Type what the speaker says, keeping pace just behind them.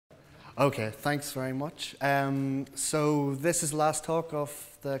Okay, thanks very much. So this is the last talk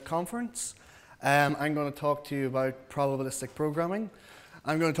of the conference. I'm going to talk to you about probabilistic programming.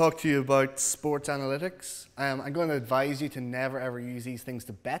 I'm going to talk to you about sports analytics. I'm going to advise you to never ever use these things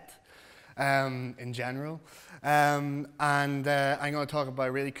to bet in general. I'm going to talk about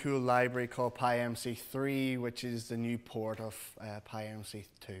a really cool library called PyMC 3, which is the new port of PyMC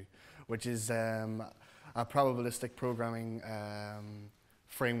 2, which is a probabilistic programming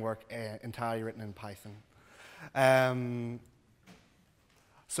framework entirely written in Python.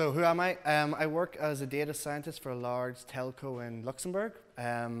 So who am I? I work as a data scientist for a large telco in Luxembourg.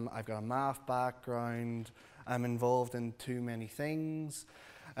 I've got a math background. I'm involved in too many things.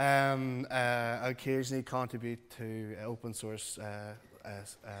 I occasionally contribute to open source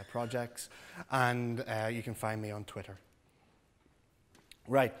projects, and you can find me on Twitter.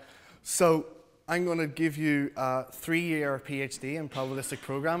 Right, so I'm going to give you a 3-year PhD in probabilistic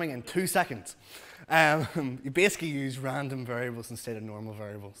programming in 2 seconds. You basically use random variables instead of normal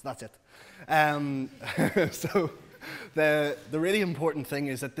variables. That's it. So the really important thing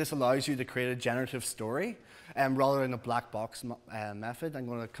is that this allows you to create a generative story rather than a black box method. I'm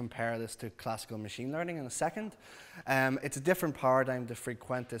going to compare this to classical machine learning in a second. It's a different paradigm to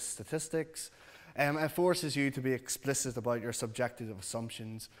frequentist statistics. It forces you to be explicit about your subjective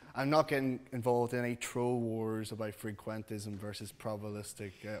assumptions. I'm not getting involved in any troll wars about frequentism versus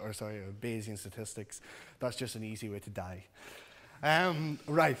probabilistic, Bayesian statistics. That's just an easy way to die.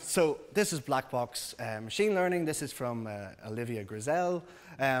 Right, so this is black box machine learning. This is from Olivia Grizel.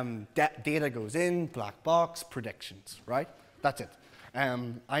 Data goes in, black box, predictions, right? That's it.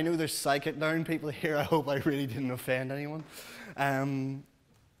 I know there's scikit-learn people here. I hope I really didn't offend anyone.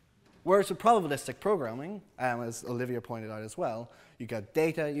 Whereas with probabilistic programming, as Olivia pointed out as well, you got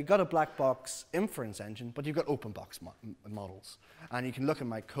data, you've got a black box inference engine, but you've got open box models. And you can look at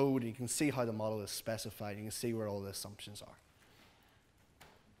my code, and you can see how the model is specified, you can see where all the assumptions are.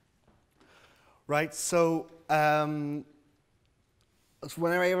 Right, so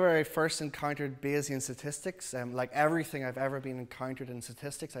whenever I first encountered Bayesian statistics, like everything I've ever been encountered in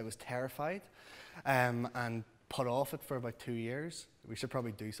statistics, I was terrified and put off it for about 2 years. We should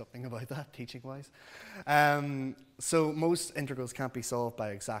probably do something about that, teaching-wise. So most integrals can't be solved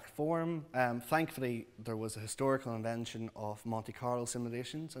by exact form. Thankfully, there was a historical invention of Monte Carlo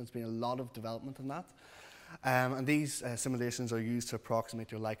simulations, and there's been a lot of development in that. And these simulations are used to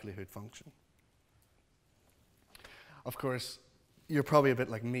approximate your likelihood function. Of course, you're probably a bit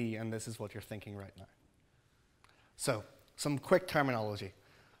like me, and this is what you're thinking right now. So, some quick terminology.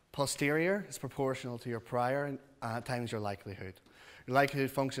 Posterior is proportional to your prior times your likelihood. Your likelihood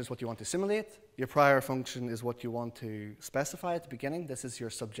function is what you want to simulate. Your prior function is what you want to specify at the beginning. This is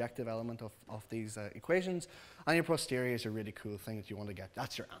your subjective element of these equations. And your posterior is a really cool thing that you want to get.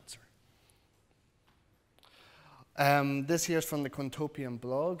 That's your answer. This here is from the Quantopian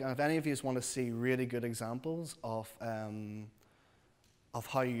blog. And if any of you want to see really good examples of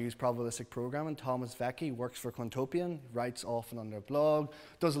how you use probabilistic programming, Thomas Vecchi works for Quantopian, writes often on their blog,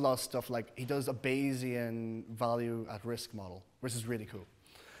 does a lot of stuff like, he does a Bayesian value at risk model, which is really cool.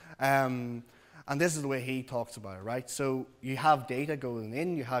 And this is the way he talks about it, right? So you have data going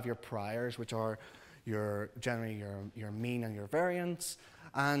in, you have your priors, which are generally your mean and your variance,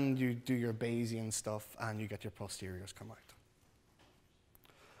 and you do your Bayesian stuff, and you get your posteriors come out.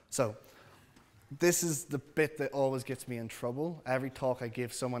 So this is the bit that always gets me in trouble. Every talk I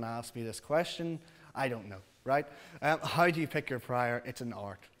give, someone asks me this question. I don't know, right? How do you pick your prior? It's an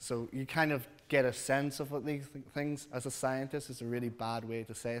art. So you kind of get a sense of what these things, as a scientist, is a really bad way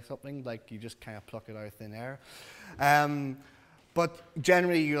to say something, like you just kind of pluck it out of thin air. But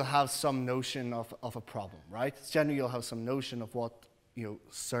generally, you'll have some notion of a problem, right? Generally, you'll have some notion of what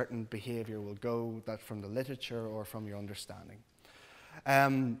certain behavior will go, that from the literature or from your understanding.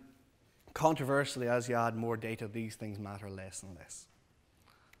 Controversially, as you add more data, these things matter less and less.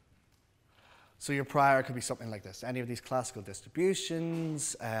 So your prior could be something like this. Any of these classical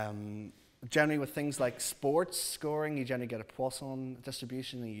distributions. Generally with things like sports scoring, you generally get a Poisson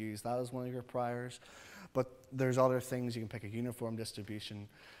distribution, and you use that as one of your priors. But there's other things. You can pick a uniform distribution.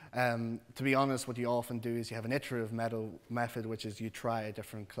 To be honest, what you often do is you have an iterative method, which is you try a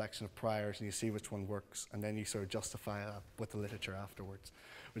different collection of priors and you see which one works, and then you sort of justify that with the literature afterwards,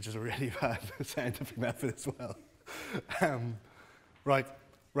 which is a really bad scientific method as well.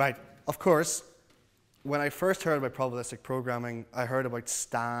 Right. Of course, when I first heard about probabilistic programming, I heard about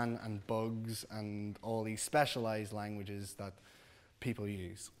Stan and bugs and all these specialized languages that people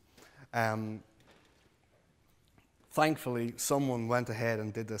use. Thankfully, someone went ahead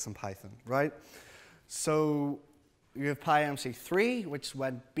and did this in Python, right? So You have PyMC 3, which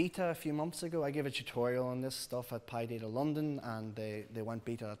went beta a few months ago. I gave a tutorial on this stuff at PyData London, and they went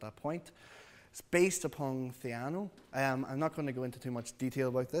beta at that point. It's based upon Theano. I'm not going to go into too much detail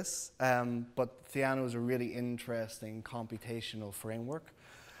about this, but Theano is a really interesting computational framework.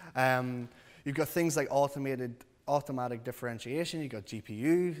 You've got things like automatic differentiation. You've got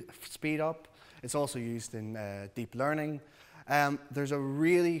GPU speed up. It's also used in deep learning. There's a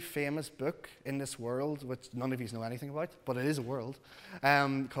really famous book in this world, which none of you know anything about, but it is a world,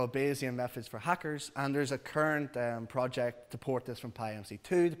 called Bayesian Methods for Hackers. And there's a current project to port this from PyMC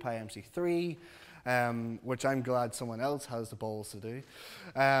 2 to PyMC 3, which I'm glad someone else has the balls to do.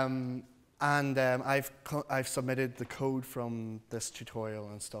 I've submitted the code from this tutorial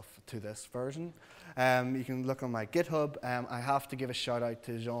and stuff to this version. You can look on my GitHub. I have to give a shout out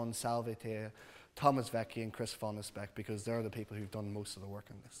to Jean Salveté, Thomas Vecchi, and Chris von Esbeck, because they're the people who've done most of the work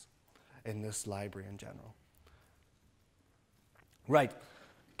in this library in general. Right.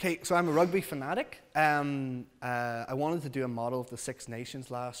 Okay, so I'm a rugby fanatic. I wanted to do a model of the Six Nations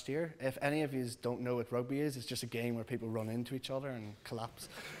last year. If any of you don't know what rugby is, it's just a game where people run into each other and collapse.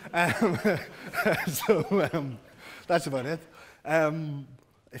 That's about it. I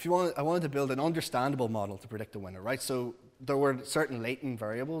wanted to build an understandable model to predict the winner, right? So there were certain latent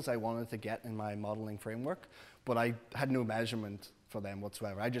variables I wanted to get in my modeling framework, but I had no measurement for them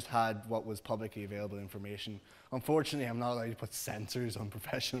whatsoever. I just had what was publicly available information. Unfortunately, I'm not allowed to put sensors on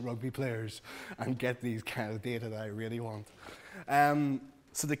professional rugby players and get these kind of data that I really want.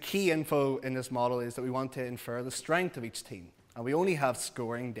 So the key info in this model is that we want to infer the strength of each team. And we only have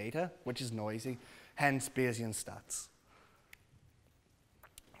scoring data, which is noisy, hence Bayesian stats.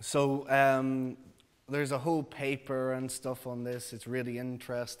 So there's a whole paper and stuff on this. It's really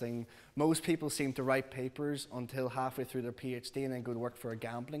interesting. Most people seem to write papers until halfway through their PhD and then go to work for a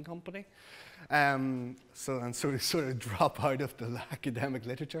gambling company. And sort of drop out of the academic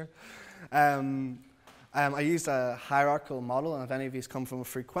literature. I used a hierarchical model, and if any of you come from a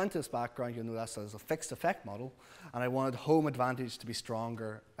frequentist background, you'll know that as a fixed effect model. And I wanted home advantage to be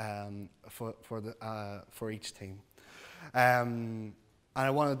stronger for each team. And I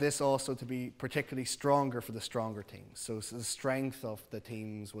wanted this also to be particularly stronger for the stronger teams. So the strength of the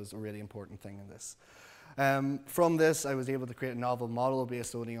teams was a really important thing in this. From this, I was able to create a novel model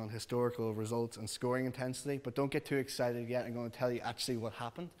based only on historical results and scoring intensity. But don't get too excited yet. I'm going to tell you actually what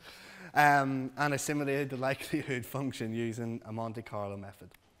happened. And I simulated the likelihood function using a Monte Carlo method.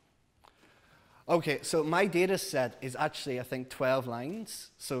 OK, so my data set is actually, I think, 12 lines.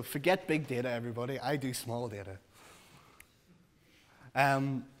 So forget big data, everybody. I do small data.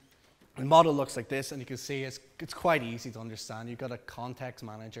 The model looks like this, and you can see it's quite easy to understand. You've got a context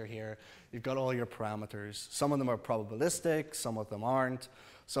manager here. You've got all your parameters. Some of them are probabilistic, some of them aren't.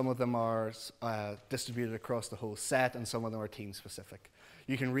 Some of them are distributed across the whole set, and some of them are team-specific.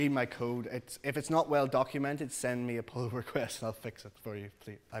 You can read my code. If it's not well documented, send me a pull request, and I'll fix it for you,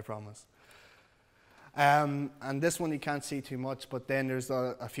 please, I promise. And this one you can't see too much, but then there's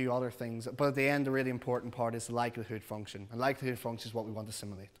a few other things. But at the end, the really important part is the likelihood function. And likelihood function is what we want to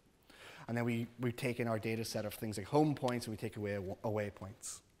simulate. And then we take in our data set of things like home points, and we take away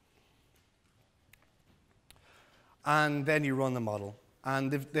points. And then you run the model.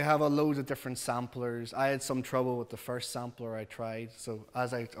 And they have a load of different samplers. I had some trouble with the first sampler I tried. So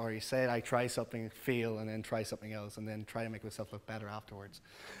as I already said, I try something, fail, and then try something else, and then try to make myself look better afterwards.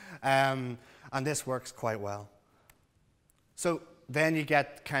 And this works quite well. So then you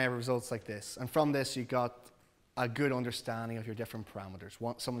get kind of results like this. And from this, you got a good understanding of your different parameters.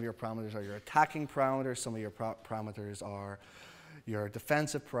 Some of your parameters are your attacking parameters. Some of your parameters are your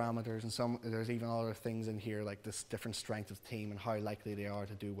defensive parameters, and there's even other things in here like this different strength of team and how likely they are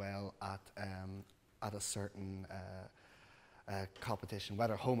to do well at a certain competition,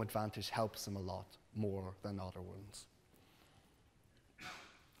 whether home advantage helps them a lot more than other ones.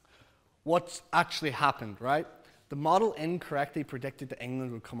 What's actually happened, right? The model incorrectly predicted that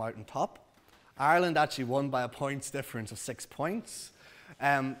England would come out on top. Ireland actually won by a points difference of 6 points.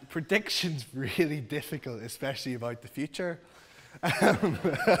 Prediction's really difficult, especially about the future.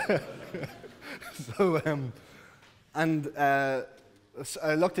 So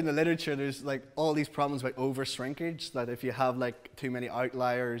I looked in the literature. There's like all these problems about over-shrinkage, that if you have like too many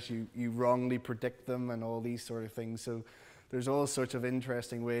outliers, you wrongly predict them and all these sort of things. So there's all sorts of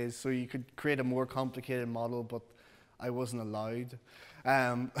interesting ways. So you could create a more complicated model, but I wasn't allowed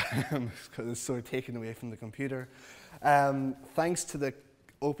because it's sort of taken away from the computer. Thanks to the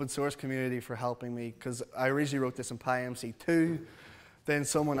open source community for helping me, because I originally wrote this in PyMC 2. Then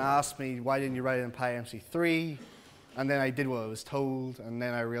someone asked me, why didn't you write it in PyMC 3? And then I did what I was told, and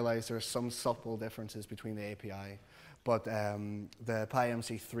then I realized there are some subtle differences between the API. but the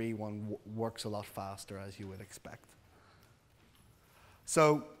PyMC 3 one works a lot faster, as you would expect.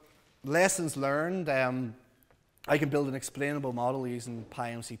 So, lessons learned. I can build an explainable model using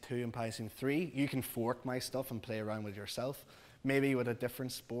PyMC 2 and PyMC 3. You can fork my stuff and play around with yourself. Maybe with a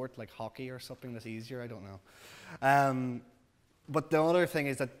different sport like hockey or something that's easier, I don't know. But the other thing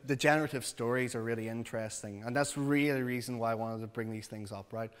is that the generative stories are really interesting, and that's really the reason why I wanted to bring these things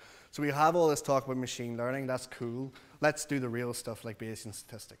up, right? So we have all this talk about machine learning, that's cool. Let's do the real stuff like Bayesian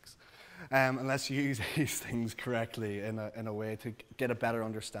statistics. And let's use these things correctly in a way to get a better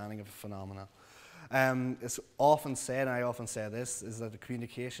understanding of a phenomena. It's often said, and I often say this, is that the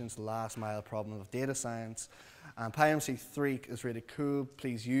communication is the last mile problem of data science. And PyMC 3 is really cool.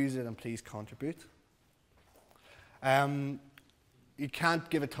 Please use it and please contribute. You can't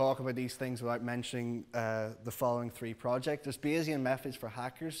give a talk about these things without mentioning the following 3 projects. There's Bayesian Methods for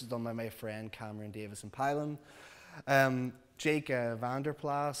Hackers, done by my friend Cameron Davis in Pylon. Jake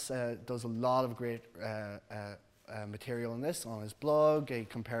Vanderplas does a lot of great material on this on his blog. He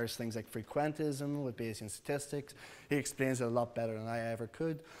compares things like frequentism with Bayesian statistics. He explains it a lot better than I ever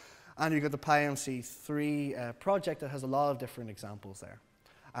could. And you've got the PyMC 3 project that has a lot of different examples there.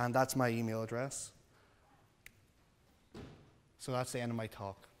 And that's my email address. So that's the end of my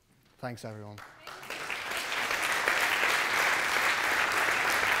talk. Thanks, everyone.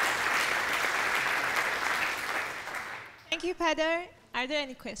 Thank you, Peadar. Are there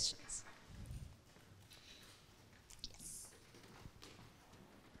any questions? Yes.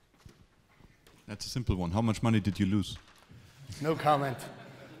 That's a simple one. How much money did you lose? No comment.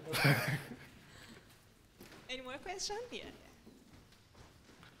 Any more questions? Yeah.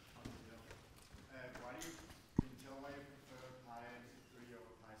 Why do you tell why you prefer PyMC 3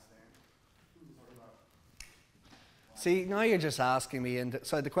 over PyStan? See, now you're just asking me, and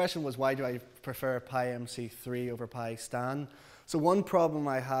so the question was, why do I prefer PyMC 3 over PyStan? So one problem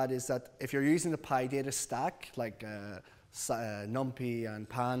I had is that if you're using the PyData stack, like NumPy and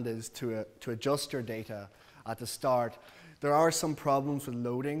Pandas to adjust your data at the start, there are some problems with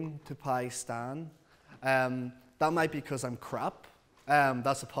loading to PyStan. That might be because I'm crap.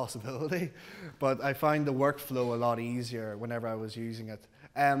 That's a possibility. But I find the workflow a lot easier whenever I was using it.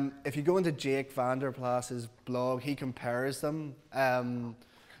 If you go into Jake Vanderplas's blog, he compares them.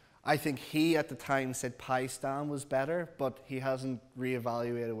 I think he at the time said PyStan was better, but he hasn't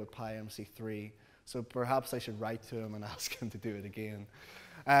reevaluated with PyMC 3. So perhaps I should write to him and ask him to do it again.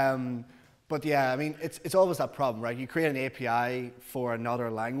 But yeah, I mean, it's always that problem, right? You create an API for another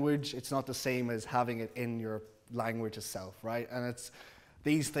language. It's not the same as having it in your language itself, right? And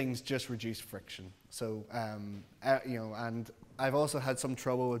these things just reduce friction. So, you know, and I've also had some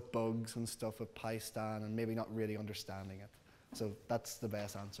trouble with bugs and stuff with PyStan and maybe not really understanding it. So that's the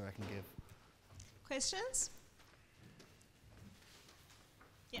best answer I can give. Questions?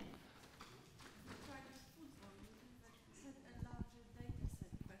 Yeah.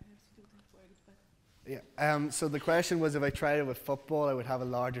 Yeah. So the question was, if I tried it with football, I would have a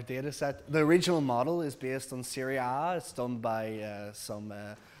larger data set. The original model is based on Serie A. It's done by some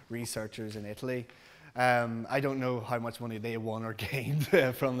researchers in Italy. I don't know how much money they won or gained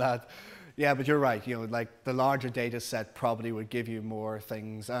from that. Yeah, but you're right. You know, like the larger data set probably would give you more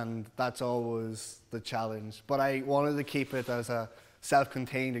things, and that's always the challenge. But I wanted to keep it as a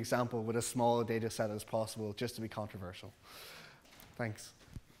self-contained example with as small a data set as possible, just to be controversial. Thanks.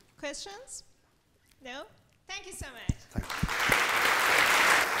 Questions? No? Thank you so much.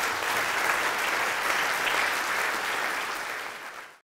 Thanks.